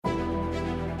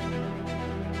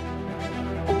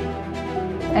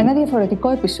Ένα διαφορετικό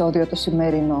επεισόδιο το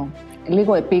σημερινό.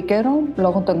 Λίγο επίκαιρο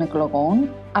λόγω των εκλογών,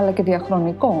 αλλά και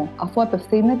διαχρονικό, αφού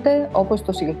απευθύνεται, όπως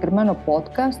το συγκεκριμένο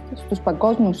podcast, στους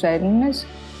παγκόσμιους Έλληνες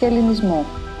και Ελληνισμό.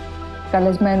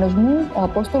 Καλεσμένος μου, ο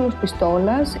Απόστολος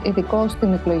Πιστόλας, ειδικός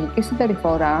στην εκλογική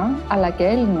συμπεριφορά, αλλά και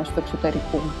Έλληνας του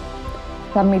εξωτερικού.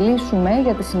 Θα μιλήσουμε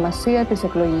για τη σημασία της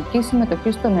εκλογικής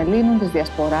συμμετοχής των Ελλήνων της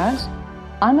Διασποράς,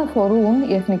 αν αφορούν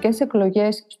οι εθνικές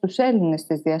εκλογές στους Έλληνες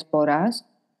της Διασποράς,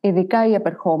 ειδικά οι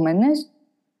επερχόμενες,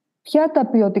 ποια τα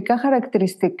ποιοτικά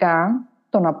χαρακτηριστικά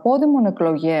των απόδημων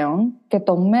εκλογέων και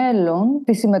το μέλλον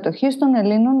της συμμετοχής των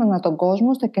Ελλήνων ανά τον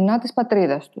κόσμο στα κοινά της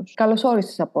πατρίδας τους. Καλώς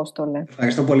όρισες, Απόστολε.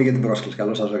 Ευχαριστώ πολύ για την πρόσκληση.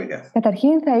 Καλώς σας βρήκα.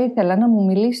 Καταρχήν θα ήθελα να μου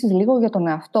μιλήσεις λίγο για τον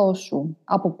εαυτό σου.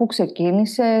 Από πού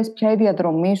ξεκίνησες, ποια η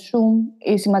διαδρομή σου,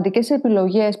 οι σημαντικές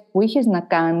επιλογές που είχες να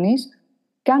κάνεις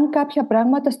και αν κάποια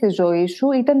πράγματα στη ζωή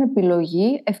σου ήταν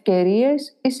επιλογή,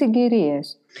 ευκαιρίες ή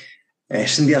συγκυρίες.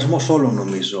 Συνδυασμός όλων,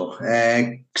 νομίζω.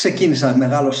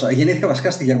 Γεννήθηκα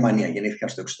βασικά στη Γερμανία, γεννήθηκα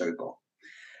στο εξωτερικό.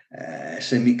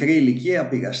 Σε μικρή ηλικία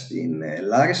πήγα στην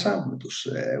Λάρισα με τους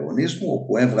γονείς μου,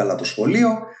 όπου έβγαλα το σχολείο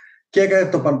και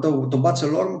το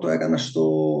bachelor μου το έκανα στο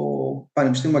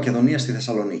Πανεπιστήμιο Μακεδονίας στη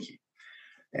Θεσσαλονίκη.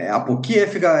 Από εκεί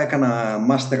έφυγα, έκανα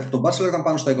master, το bachelor ήταν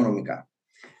πάνω στα οικονομικά.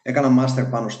 Έκανα master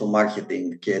πάνω στο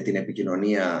marketing και την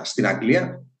επικοινωνία στην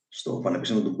Αγγλία, στο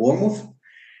Πανεπιστήμιο του Bournemouth.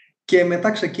 Και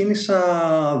μετά ξεκίνησα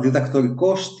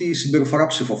διδακτορικό στη συμπεριφορά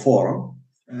ψηφοφόρων,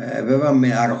 βέβαια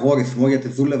με αργό ρυθμό, γιατί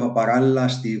δούλευα παράλληλα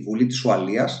στη Βουλή της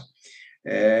Ουαλίας.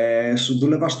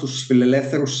 Δούλευα στους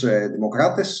φιλελεύθερους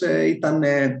δημοκράτες, ήταν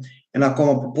ένα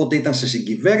κόμμα που πότε ήταν σε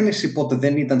συγκυβέρνηση, πότε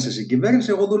δεν ήταν σε συγκυβέρνηση.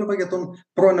 Εγώ δούλευα για τον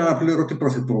πρώην αναπληρωτή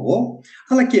πρωθυπουργό,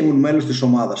 αλλά και ήμουν μέλος της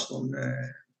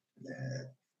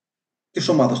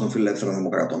ομάδας των φιλελεύθερων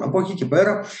δημοκρατών. Από εκεί και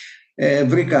πέρα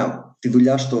βρήκα τη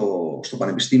δουλειά στο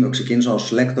Πανεπιστήμιο, ξεκίνησα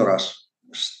ως λέκτορας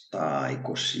στα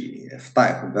 27,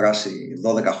 έχουν περάσει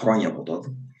 12 χρόνια από τότε.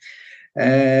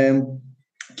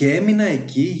 Και έμεινα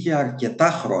εκεί για αρκετά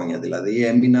χρόνια, δηλαδή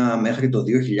έμεινα μέχρι το 2017.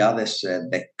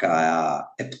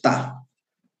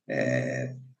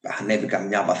 Ανέβηκα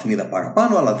μια βαθμίδα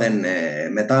παραπάνω, αλλά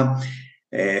μετά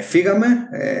φύγαμε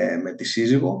με τη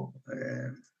σύζυγο,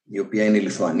 η οποία είναι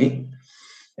Λιθουανή.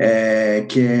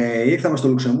 Και ήρθαμε στο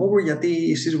Λουξεμβούργο γιατί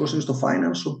η σύζυγος είναι στο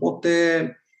finance, οπότε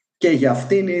και για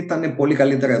αυτήν ήταν πολύ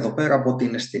καλύτερα εδώ πέρα από ότι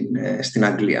είναι στην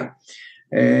Αγγλία.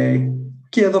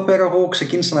 Και εδώ πέρα εγώ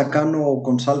ξεκίνησα να κάνω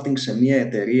consulting σε μια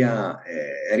εταιρεία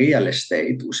real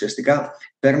estate. Ουσιαστικά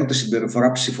παίρνω τη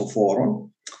συμπεριφορά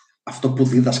ψηφοφόρων. Αυτό που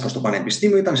δίδασκα στο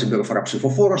πανεπιστήμιο ήταν συμπεριφορά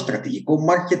ψηφοφόρων, στρατηγικό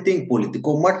marketing,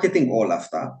 πολιτικό marketing, όλα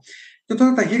αυτά. Και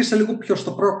τώρα τα γύρισα λίγο πιο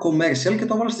στο pro-commercial και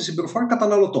το έβαλα στη συμπεριφορά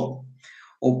καταναλωτών.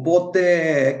 Οπότε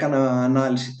έκανα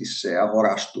ανάλυση της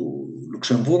αγοράς του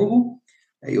Λουξεμβούργου,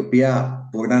 η οποία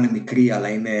μπορεί να είναι μικρή αλλά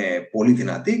είναι πολύ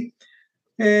δυνατή,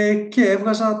 και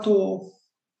έβγαζα το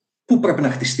πού πρέπει να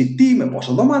χτιστεί τι, με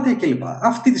πόσα δωμάτια κλπ.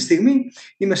 Αυτή τη στιγμή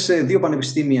είμαι σε 2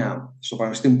 πανεπιστήμια, στο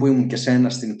πανεπιστήμιο που ήμουν και σε ένα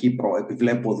στην Κύπρο,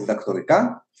 επιβλέπω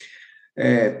διδακτορικά,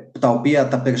 τα οποία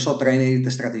τα περισσότερα είναι είτε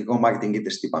στρατηγικό marketing είτε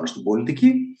πάνω στην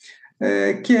πολιτική.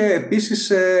 Και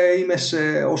επίσης είμαι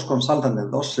ως consultant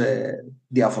εδώ σε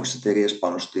διάφορες εταιρείες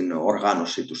πάνω στην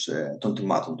οργάνωση των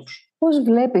τιμάτων τους. Πώς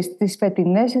βλέπεις τις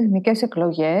φετινές εθνικές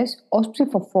εκλογές ως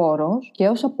ψηφοφόρος και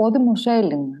ως απόδημος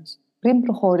Έλληνας, πριν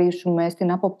προχωρήσουμε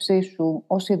στην άποψή σου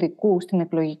ως ειδικού στην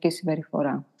εκλογική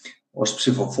συμπεριφορά? Ως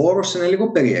ψηφοφόρος είναι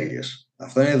λίγο περίεργες.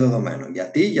 Αυτό είναι δεδομένο.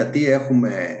 Γιατί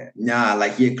έχουμε μια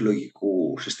αλλαγή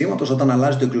εκλογικού συστήματος. Όταν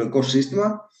αλλάζει το εκλογικό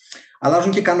σύστημα,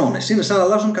 αλλάζουν και κανόνες. Είναι σαν να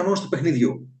αλλάζουν κανόνες του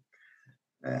παιχνιδιού.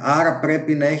 Άρα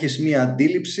πρέπει να έχεις μία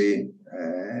αντίληψη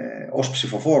ως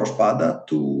ψηφοφόρος πάντα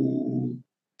του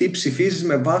τι ψηφίζεις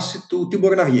με βάση του τι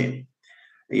μπορεί να βγει.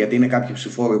 Γιατί είναι κάποιοι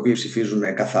ψηφοφόροι που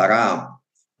ψηφίζουν καθαρά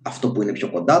αυτό που είναι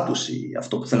πιο κοντά τους ή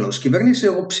αυτό που θέλουν να τους κυβερνήσει.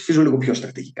 Εγώ ψηφίζω λίγο πιο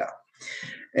στρατηγικά.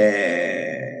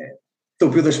 Το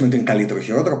οποίο δεν σημαίνει ότι είναι καλύτερο ή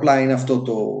χειρότερο, απλά είναι αυτό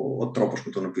ο τρόπος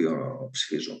με τον οποίο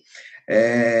ψηφίζω.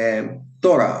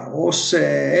 Τώρα, ως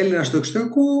Έλληνας του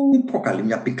εξωτερικού προκαλεί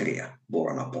μια πικρία,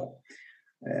 μπορώ να πω.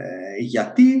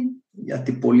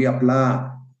 Γιατί πολύ απλά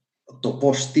το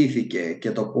πώς στήθηκε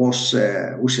και το πώς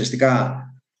ουσιαστικά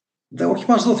όχι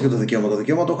μας δόθηκε το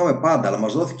δικαίωμα το είχαμε πάντα, αλλά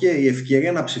μας δόθηκε η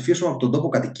ευκαιρία να ψηφίσουμε από τον τόπο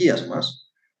κατοικίας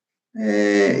μας,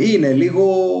 είναι λίγο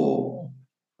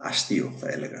αστείο, θα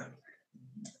έλεγα.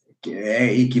 Και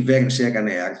η κυβέρνηση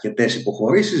έκανε αρκετές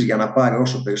υποχωρήσεις για να πάρει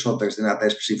όσο περισσότερες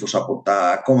δυνατές ψήφους από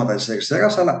τα κόμματα της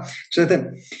αριστεράς, αλλά ξέρετε,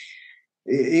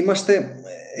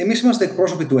 εμείς είμαστε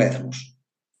εκπρόσωποι του έθνους.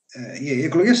 Οι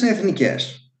εκλογές είναι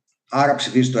εθνικές, άρα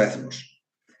ψηφίζει το έθνος.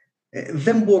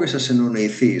 Δεν μπορείς να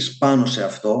συνεννοηθείς πάνω σε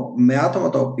αυτό με άτομα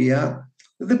τα οποία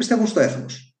δεν πιστεύουν στο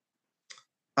έθνος.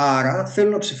 Άρα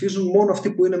θέλουν να ψηφίζουν μόνο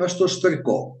αυτοί που είναι μέσα στο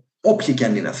εσωτερικό, όποιοι και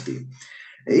αν είναι αυτοί.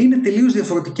 Είναι τελείως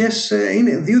διαφορετικές,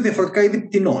 είναι δύο διαφορετικά είδη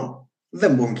πτηνών.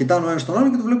 Δεν μπορούν, κοιτάνε ο ένας τον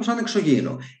άλλο και το βλέπουν σαν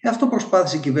εξωγήινο. Αυτό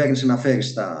προσπάθησε η κυβέρνηση να φέρει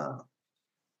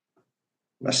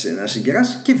να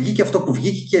συγκεράσει και βγήκε αυτό που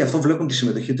βγήκε, και αυτό βλέπουν τη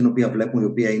συμμετοχή την οποία βλέπουν, η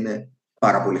οποία είναι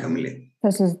πάρα πολύ χαμηλή. Θα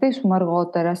συζητήσουμε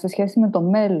αργότερα σε σχέση με το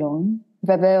μέλλον.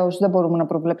 Βεβαίως δεν μπορούμε να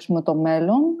προβλέψουμε το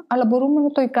μέλλον, αλλά μπορούμε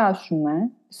να το εικάσουμε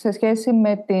σε σχέση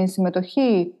με τη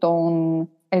συμμετοχή των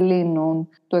Ελλήνων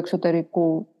του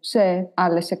εξωτερικού σε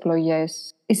άλλες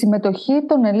εκλογές. Η συμμετοχή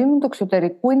των Ελλήνων του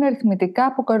εξωτερικού είναι αριθμητικά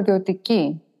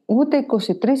αποκαρδιωτική. Ούτε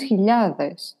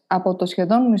 23.000 από το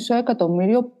σχεδόν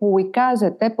 500.000 που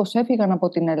εικάζεται πως έφυγαν από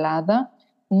την Ελλάδα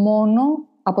μόνο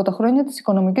από τα χρόνια της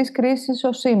οικονομικής κρίσης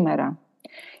ως σήμερα.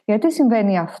 Γιατί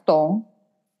συμβαίνει αυτό,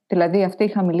 δηλαδή αυτή η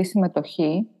χαμηλή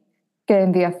συμμετοχή και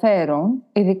ενδιαφέρον,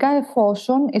 ειδικά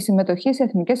εφόσον η συμμετοχή σε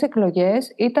εθνικές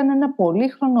εκλογές ήταν ένα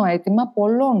πολύχρονο αίτημα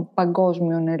πολλών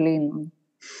παγκόσμιων Ελλήνων.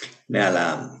 Ναι,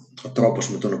 αλλά ο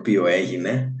τρόπος με τον οποίο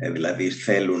έγινε, δηλαδή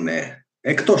θέλουν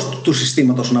εκτός του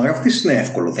συστήματος να γραφτείς, είναι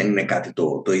εύκολο, δεν είναι κάτι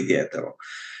το ιδιαίτερο.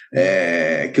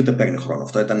 Και ούτε παίρνει χρόνο.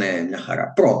 Αυτό ήταν μια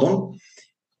χαρά. Πρώτον,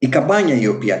 η καμπάνια η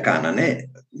οποία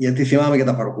κάνανε, γιατί θυμάμαι και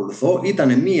τα παρακολουθώ,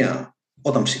 ήταν μία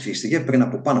όταν ψηφίστηκε, πριν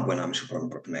από πάνω από 1,5 χρόνο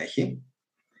πρέπει να έχει,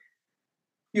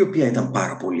 η οποία ήταν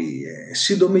πάρα πολύ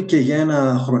σύντομη και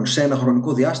σε ένα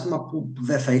χρονικό διάστημα που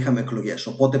δεν θα είχαμε εκλογές.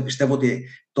 Οπότε πιστεύω ότι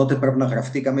τότε πρέπει να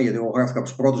γραφτήκαμε, γιατί εγώ γράφτηκα από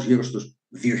τους πρώτους γύρω στους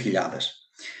 2.000.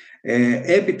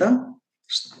 Έπειτα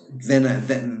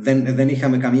δεν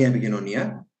είχαμε καμία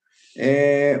επικοινωνία,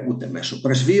 ούτε μέσω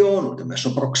πρεσβείων, ούτε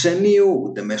μέσω προξενείου,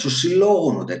 ούτε μέσω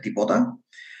συλλόγων, ούτε τίποτα.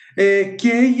 Και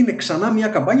έγινε ξανά μια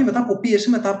καμπάνια μετά από πίεση,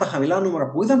 μετά από τα χαμηλά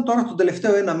νούμερα που είδαν. Τώρα τον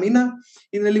τελευταίο 1 μήνα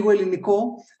είναι λίγο ελληνικό,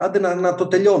 άντε να το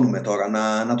τελειώνουμε τώρα,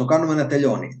 να το κάνουμε να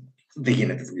τελειώνει. Δεν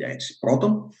γίνεται δουλειά έτσι,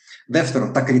 πρώτον.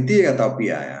 Δεύτερον, τα κριτήρια τα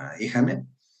οποία είχαν,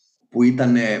 που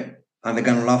ήταν, αν δεν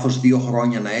κάνω λάθος, 2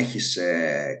 χρόνια να έχεις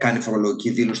κάνει φορολογική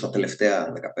δήλωση τα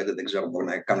τελευταία 15, δεν ξέρω, μπορεί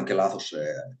να κάνω και λάθος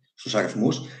στους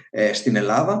αριθμούς, στην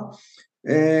Ελλάδα,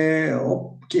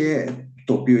 και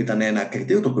το οποίο ήταν ένα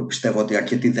κριτήριο, το οποίο πιστεύω ότι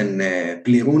αρκετοί δεν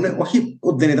πληρούν. Όχι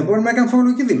ότι δεν ήταν, μπορεί να έκανε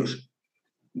φορολογική δήλωση.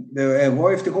 Εγώ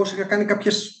ευτυχώς είχα κάνει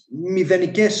κάποιες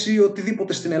μηδενικές ή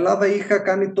οτιδήποτε στην Ελλάδα, είχα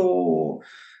κάνει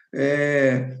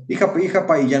είχα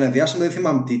πάει για ένα διάστημα, δεν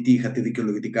θυμάμαι τι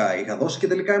δικαιολογητικά είχα δώσει, και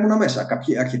τελικά ήμουνα μέσα.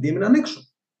 Κάποιοι αρκετοί έμειναν έξω.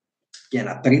 Και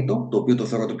ένα τρίτο, το οποίο το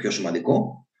θεωρώ το πιο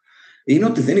σημαντικό, είναι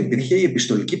ότι δεν υπήρχε η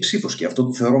επιστολική ψήφος, και αυτό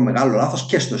το θεωρώ μεγάλο λάθος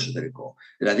και στο εσωτερικό.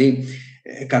 Δηλαδή,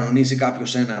 κανονίζει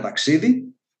κάποιος ένα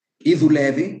ταξίδι ή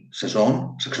δουλεύει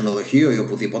σεζόν, σε ξενοδοχείο ή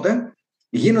οπουδήποτε,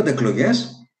 γίνονται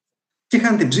εκλογές και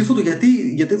χάνει την ψήφο του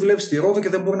γιατί δουλεύει στη Ρόδο και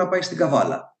δεν μπορεί να πάει στην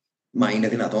Καβάλα. Μα είναι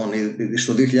δυνατόν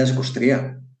στο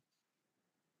 2023?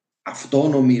 Αυτό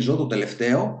νομίζω το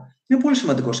τελευταίο είναι πολύ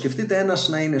σημαντικό. Σκεφτείτε ένας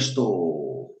να είναι στο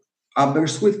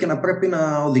Aberystwyth και να πρέπει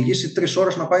να οδηγήσει 3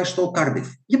 ώρες να πάει στο Cardiff.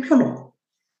 Για ποιο λόγο?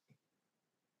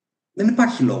 Δεν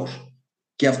υπάρχει λόγος.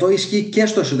 Και αυτό ισχύει και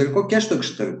στο εσωτερικό και στο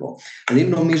εξωτερικό. Δηλαδή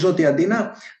νομίζω ότι αντί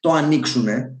να το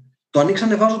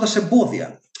ανοίξανε βάζοντας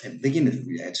εμπόδια. Δεν γίνεται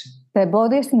δουλειά έτσι. Τα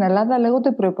εμπόδια στην Ελλάδα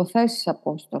λέγονται προϋποθέσεις,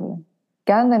 Απόστολε.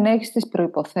 Και αν δεν έχεις τις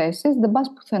προϋποθέσεις, δεν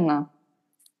πας πουθενά.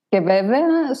 Και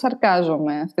βέβαια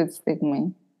σαρκάζομαι αυτή τη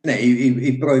στιγμή. Ναι,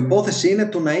 η προϋπόθεση είναι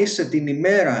το να είσαι την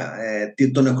ημέρα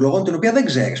των εκλογών, την οποία δεν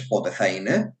ξέρεις πότε θα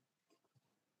είναι,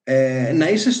 να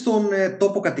είσαι στον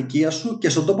τόπο κατοικίας σου, και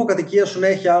στον τόπο κατοικίας σου να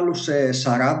έχει άλλους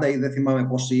 40 ή δεν θυμάμαι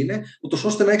πόσοι είναι, ούτως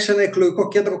ώστε να έχεις ένα εκλογικό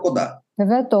κέντρο κοντά.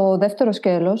 Βέβαια, το δεύτερο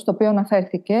σκέλος, το οποίο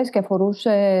αναφέρθηκες και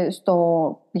αφορούσε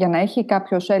για να έχει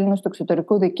κάποιος Έλληνας του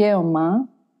εξωτερικού δικαίωμα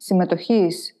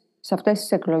συμμετοχής σε αυτές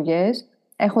τις εκλογές,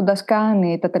 έχοντας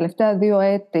κάνει τα τελευταία 2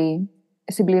 έτη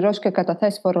συμπληρώσει και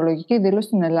καταθέσει φορολογική δήλωση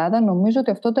στην Ελλάδα, νομίζω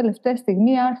ότι αυτό τελευταία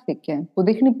στιγμή άρθηκε, που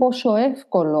δείχνει πόσο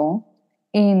εύκολο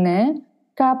είναι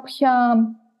κάποια,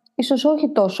 ίσως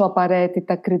όχι τόσο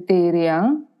απαραίτητα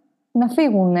κριτήρια, να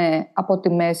φύγουν από τη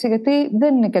μέση, γιατί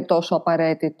δεν είναι και τόσο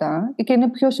απαραίτητα και είναι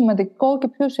πιο σημαντικό και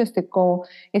πιο ουσιαστικό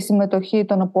η συμμετοχή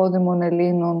των απόδημων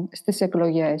Ελλήνων στις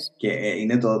εκλογές. Και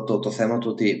είναι το θέμα του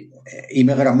ότι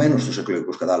είμαι γραμμένος στους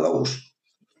εκλογικούς καταλόγους.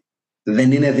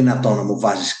 Δεν είναι δυνατόν να μου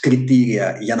βάζεις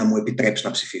κριτήρια για να μου επιτρέψεις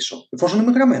να ψηφίσω, εφόσον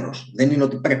είμαι γραμμένος. Δεν είναι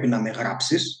ότι πρέπει να με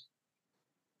γράψεις.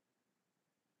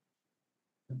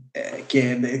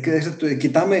 Και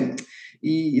κοιτάμε,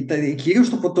 κυρίως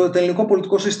το ελληνικό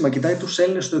πολιτικό σύστημα κοιτάει τους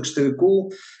Έλληνες του εξωτερικού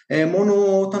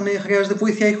μόνο όταν χρειάζεται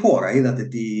βοήθεια η χώρα. Είδατε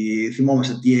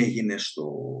θυμόμαστε τι έγινε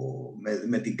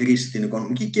με την κρίση την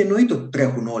οικονομική, και εννοείται ότι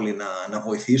τρέχουν όλοι να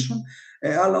βοηθήσουν.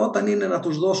 αλλά όταν είναι να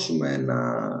τους δώσουμε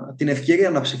την ευκαιρία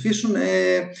να ψηφίσουν,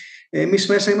 εμείς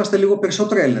μέσα είμαστε λίγο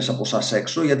περισσότερο Έλληνες από εσάς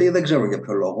έξω, γιατί δεν ξέρω για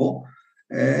ποιο λόγο.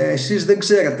 Εσείς δεν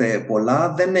ξέρετε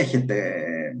πολλά, δεν έχετε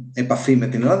επαφή με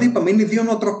την Ελλάδα. Είπαμε, είναι δύο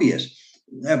νοοτροπίες.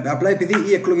 Απλά επειδή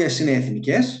οι εκλογές είναι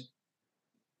εθνικές,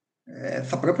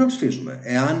 θα πρέπει να ψηφίζουμε.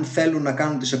 Εάν θέλουν να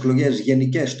κάνουν τις εκλογές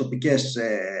γενικές, τοπικές,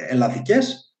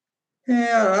 ελλαδικές,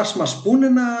 ας μας πούνε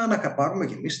να πάρουμε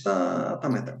και εμείς τα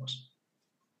μέτρα μας.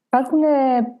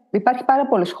 Υπάρχει πάρα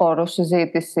πολύς χώρος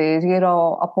συζήτησης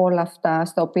γύρω από όλα αυτά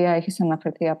στα οποία έχεις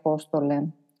αναφερθεί, Απόστολε.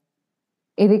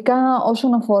 Ειδικά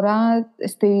όσον αφορά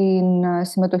στην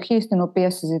συμμετοχή στην οποία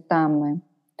συζητάμε.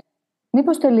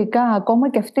 Μήπως τελικά ακόμα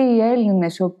και αυτοί οι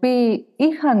Έλληνες οι οποίοι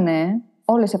είχαν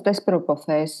όλες αυτές τις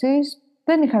προϋποθέσεις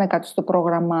δεν είχαν κάτι στο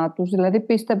πρόγραμμά τους, δηλαδή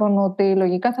πίστευαν ότι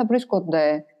λογικά θα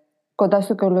βρίσκονται κοντά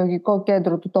στο οικολογικό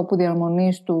κέντρο του τόπου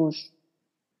διαμονής τους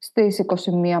στις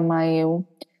 21 Μαΐου.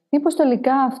 Μήπως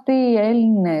τελικά αυτοί οι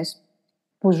Έλληνες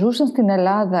που ζούσαν στην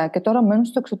Ελλάδα και τώρα μένουν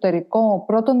στο εξωτερικό,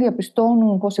 πρώτον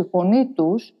διαπιστώνουν πως η φωνή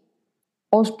τους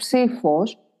ως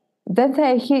ψήφος δεν θα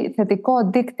έχει θετικό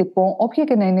αντίκτυπο όποια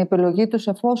και να είναι η επιλογή τους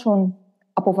εφόσον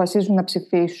αποφασίζουν να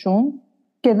ψηφίσουν,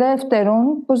 και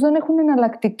δεύτερον πως δεν έχουν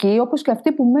εναλλακτική όπως και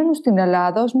αυτοί που μένουν στην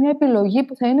Ελλάδα ως μια επιλογή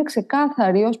που θα είναι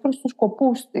ξεκάθαρη ως προς τους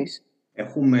σκοπούς της.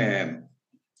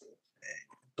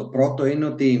 Το πρώτο είναι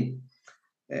ότι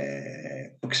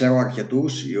ξέρω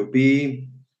αρκετούς οι οποίοι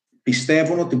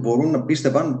πιστεύουν ότι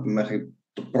πίστευαν μέχρι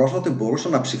το πρόσφατο ότι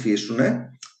μπορούσαν να ψηφίσουν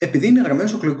επειδή είναι γραμμένοι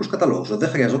στους εκλογικούς καταλόγους. Δεν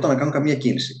χρειαζόταν να κάνουν καμία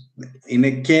κίνηση. Είναι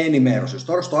και ενημέρωση.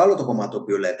 Τώρα στο άλλο το κομμάτι το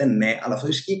οποίο λέτε, ναι, αλλά αυτό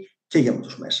ισχύει και για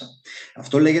τους μέσα.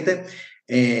 Αυτό λέγεται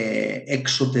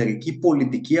εξωτερική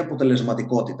πολιτική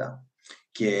αποτελεσματικότητα.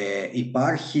 Και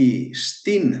υπάρχει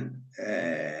στην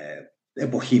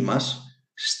εποχή μας,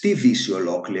 στη Δύση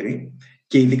ολόκληρη,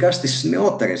 και ειδικά στις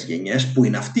νεότερες γενιές, που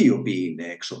είναι αυτοί οι οποίοι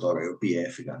είναι έξω τώρα, οι οποίοι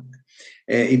έφυγαν,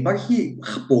 υπάρχει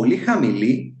πολύ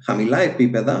χαμηλά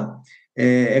επίπεδα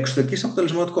εξωτερικής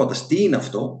αποτελεσματικότητας. Τι είναι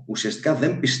αυτό? Ουσιαστικά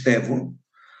δεν πιστεύουν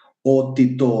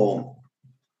ότι το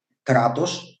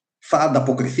κράτος θα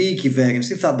ανταποκριθεί, η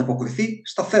κυβέρνηση θα ανταποκριθεί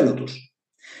στα θέλω τους.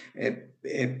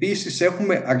 Επίσης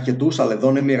έχουμε αρκετούς, αλλά εδώ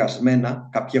είναι μοιρασμένα,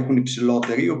 κάποιοι έχουν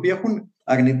υψηλότεροι, οι οποίοι έχουν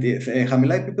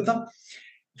χαμηλά επίπεδα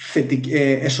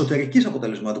εσωτερικής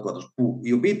αποτελεσματικότητας,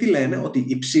 οι οποίοι τι λένε? Ότι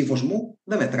η ψήφος μου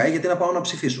δεν μετράει γιατί να πάω να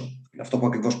ψηφίσω. Αυτό που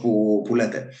ακριβώς που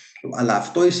λέτε. Αλλά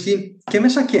αυτό ισχύει και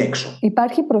μέσα και έξω.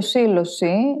 Υπάρχει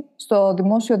προσήλωση στο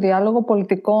δημόσιο διάλογο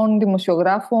πολιτικών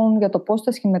δημοσιογράφων για το πώς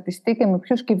θα σχηματιστεί και με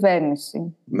ποιους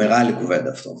κυβέρνηση. Μεγάλη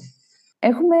κουβέντα αυτό.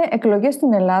 Έχουμε εκλογές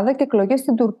στην Ελλάδα και εκλογές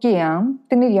στην Τουρκία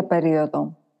την ίδια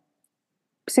περίοδο.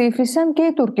 Ψήφισαν και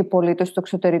οι Τούρκοι πολίτες του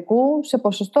εξωτερικού σε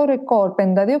ποσοστό ρεκόρ 52,6%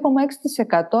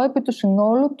 επί του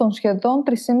συνόλου των σχεδόν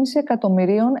 3,5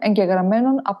 εκατομμυρίων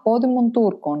εγγεγραμμένων απόδημων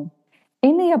Τούρκων.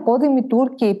 Είναι οι απόδημοι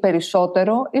Τούρκοι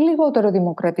περισσότερο ή λιγότερο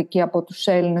δημοκρατικοί από τους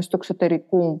Έλληνες του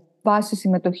εξωτερικού βάσει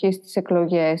συμμετοχής στις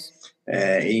εκλογές?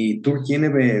 Οι Τούρκοι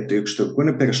του εξωτερικού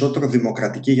είναι περισσότερο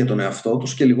δημοκρατικοί για τον εαυτό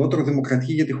τους και λιγότερο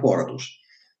δημοκρατικοί για τη χώρα τους.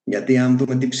 Γιατί αν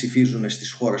δούμε τι ψηφίζουν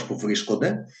στις χώρες που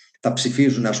βρίσκονται, θα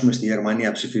ψηφίζουν, ας πούμε, στη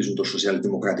Γερμανία ψηφίζουν το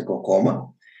Σοσιαλδημοκρατικό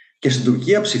Κόμμα και στην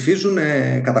Τουρκία ψηφίζουν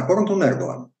κατά κόρον τον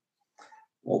Έρντογαν.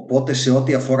 Οπότε σε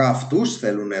ό,τι αφορά αυτούς,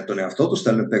 θέλουν τον εαυτό τους,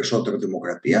 θέλουν περισσότερη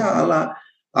δημοκρατία, αλλά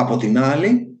από την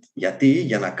άλλη,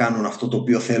 για να κάνουν αυτό το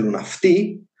οποίο θέλουν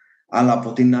αυτοί, αλλά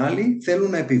από την άλλη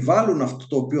θέλουν να επιβάλλουν αυτό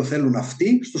το οποίο θέλουν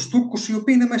αυτοί στους Τούρκους οι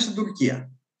οποίοι είναι μέσα στην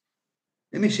Τουρκία.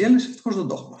 Εμείς οι Έλληνες ευτυχώς δεν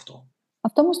το έχουμε αυτό.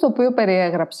 Αυτό όμως το οποίο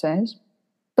περιέγραψες,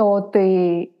 το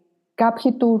ότι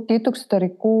κάποιοι Τούρκοι του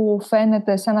εξωτερικού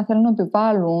φαίνεται σαν να θέλουν να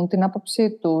επιβάλλουν την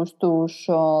άποψή τους στους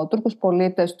Τούρκους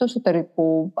πολίτες του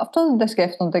εσωτερικού, αυτό δεν τα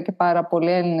σκέφτονται και πάρα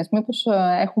πολλοί Έλληνες? Μήπως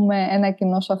έχουμε ένα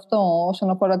κοινό σε αυτό όσον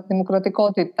αφορά τη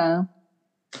δημοκρατικότητα?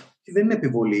 Δεν είναι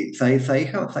επιβολή.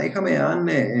 Θα είχαμε, αν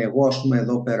εγώ, ας πούμε,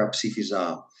 εδώ πέρα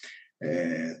ψήφιζα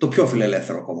το πιο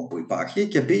φιλελεύθερο κόμμα που υπάρχει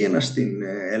και πήγαινα στην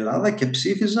Ελλάδα και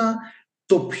ψήφιζα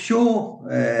το πιο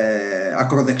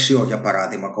ακροδεξιό, για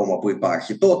παράδειγμα, κόμμα που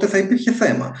υπάρχει, τότε θα υπήρχε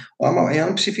θέμα.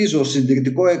 Εάν ψηφίζω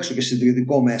συντηρητικό έξω και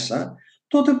συντηρητικό μέσα,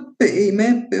 τότε είμαι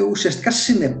ουσιαστικά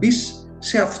συνεπής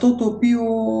σε αυτό το οποίο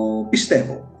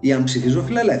πιστεύω. Ή αν ψηφίζω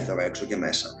φιλελεύθερο έξω και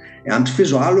μέσα. Εάν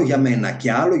ψηφίζω άλλο για μένα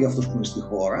και άλλο για αυτούς που είναι στη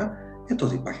χώρα,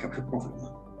 τότε υπάρχει κάποιο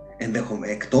πρόβλημα.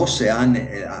 Εκτός εάν,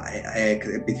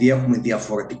 επειδή έχουμε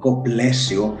διαφορετικό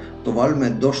πλαίσιο, το βάλουμε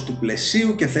εντός του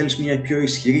πλαισίου και θέλεις μια πιο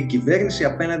ισχυρή κυβέρνηση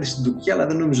απέναντι στην Τουρκία, αλλά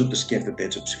δεν νομίζω ότι σκέφτεται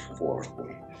έτσι ο ψηφοφόρος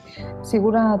πολύ.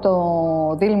 Σίγουρα το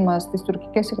δίλημμα στις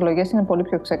τουρκικές εκλογές είναι πολύ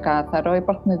πιο ξεκάθαρο.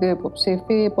 Υπάρχουν δύο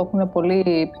υποψήφοι που έχουν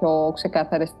πολύ πιο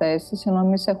ξεκάθαρες θέσεις, ενώ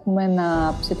εμείς έχουμε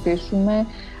να ψηφίσουμε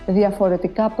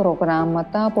διαφορετικά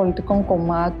προγράμματα πολιτικών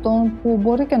κομμάτων που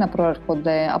μπορεί και να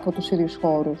προέρχονται από τους ίδιους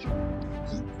χώρους.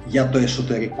 Για το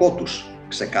εσωτερικό τους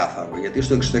ξεκάθαρο, γιατί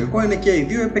στο εξωτερικό είναι και οι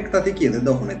δύο επεκτατικοί, δεν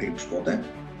το έχουν κρύψει ποτέ.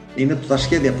 Είναι τα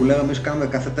σχέδια που λέγαμε εμείς κάνουμε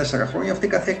κάθε 4 χρόνια, αυτοί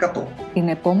κάθε 100. Την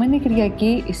επόμενη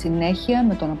Κυριακή η συνέχεια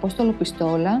με τον Απόστολο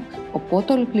Πιστόλα,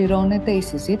 οπότε ολοκληρώνεται η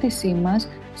συζήτησή μας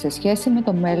σε σχέση με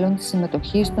το μέλλον της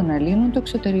συμμετοχής των Ελλήνων του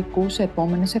εξωτερικού σε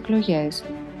επόμενες εκλογές.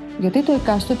 Γιατί το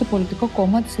εκάστοτε πολιτικό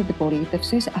κόμμα της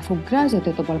αντιπολίτευσης αφουγκράζεται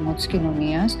τον παλμό της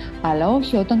κοινωνίας, αλλά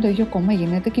όχι όταν το ίδιο κόμμα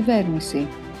γίνεται κυβέρνηση.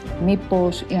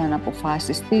 Μήπως οι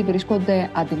αναποφάσιστοι βρίσκονται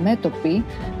αντιμέτωποι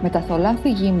με τα θολά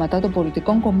φυγήματα των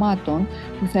πολιτικών κομμάτων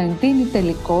που θα εντείνει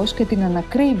τελικώς και την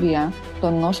ανακρίβεια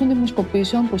των όσων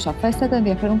δημοσκοπήσεων που σαφέστατα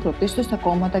ενδιαφέρουν πρωτίστως τα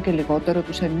κόμματα και λιγότερο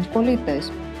τους Έλληνες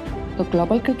πολίτες. Το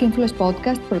Global Greek Influence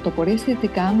Podcast πρωτοπορεί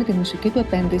σχετικά με τη μουσική του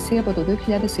επένδυση από το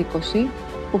 2020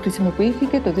 που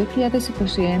χρησιμοποιήθηκε το 2021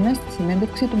 στη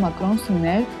συνέντευξη του Μακρόν στην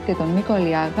ΕΡΤ και τον Νίκο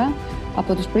Αλιάγα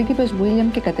από τους πρίγκιπες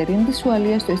Βίλιαμ και Κατερίνη της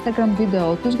Ουαλίας στο Instagram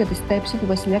βίντεο τους για τη στέψη του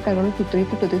βασιλιά Καρόλου του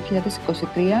Τρίτου το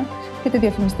 2023 και τα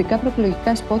διαφημιστικά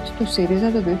προεκλογικά σποτ του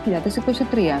ΣΥΡΙΖΑ το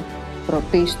 2023.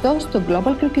 Πρωτίστως, το Global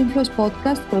Greek Influence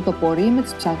Podcast πρωτοπορεί με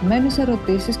τις ψαγμένες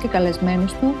ερωτήσεις και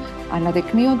καλεσμένους του,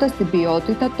 αναδεικνύοντας την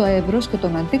ποιότητα, το εύρος και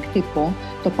τον αντίκτυπο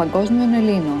των παγκόσμιων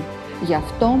Ελλήνων. Γι'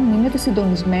 αυτό μείνετε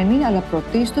συντονισμένοι, αλλά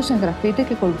πρωτίστως εγγραφείτε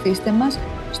και ακολουθήστε μας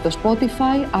στο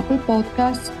Spotify, Apple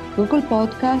Podcasts, Google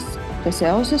Podcasts και σε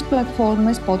όσες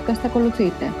πλατφόρμες podcast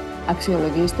ακολουθείτε.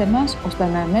 Αξιολογήστε μας ώστε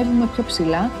να ανέβουμε πιο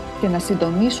ψηλά και να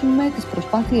συντονίσουμε τις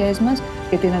προσπάθειές μας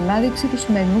για την ανάδειξη του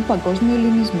σημερινού παγκόσμιου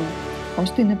ελληνισμού.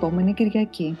 Ως την επόμενη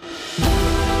Κυριακή.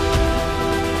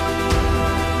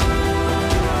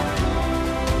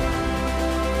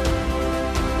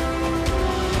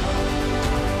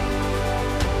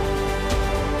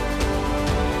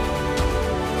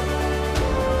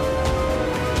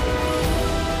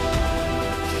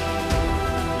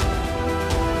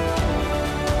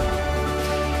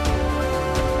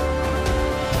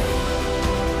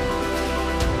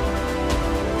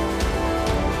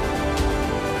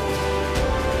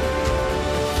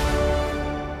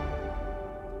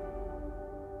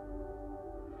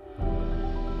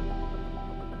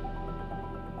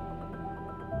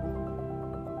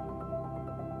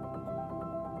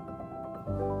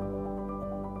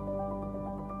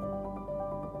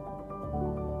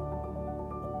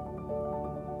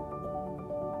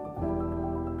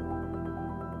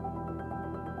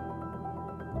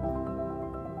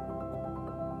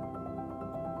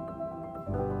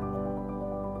 Thank you. you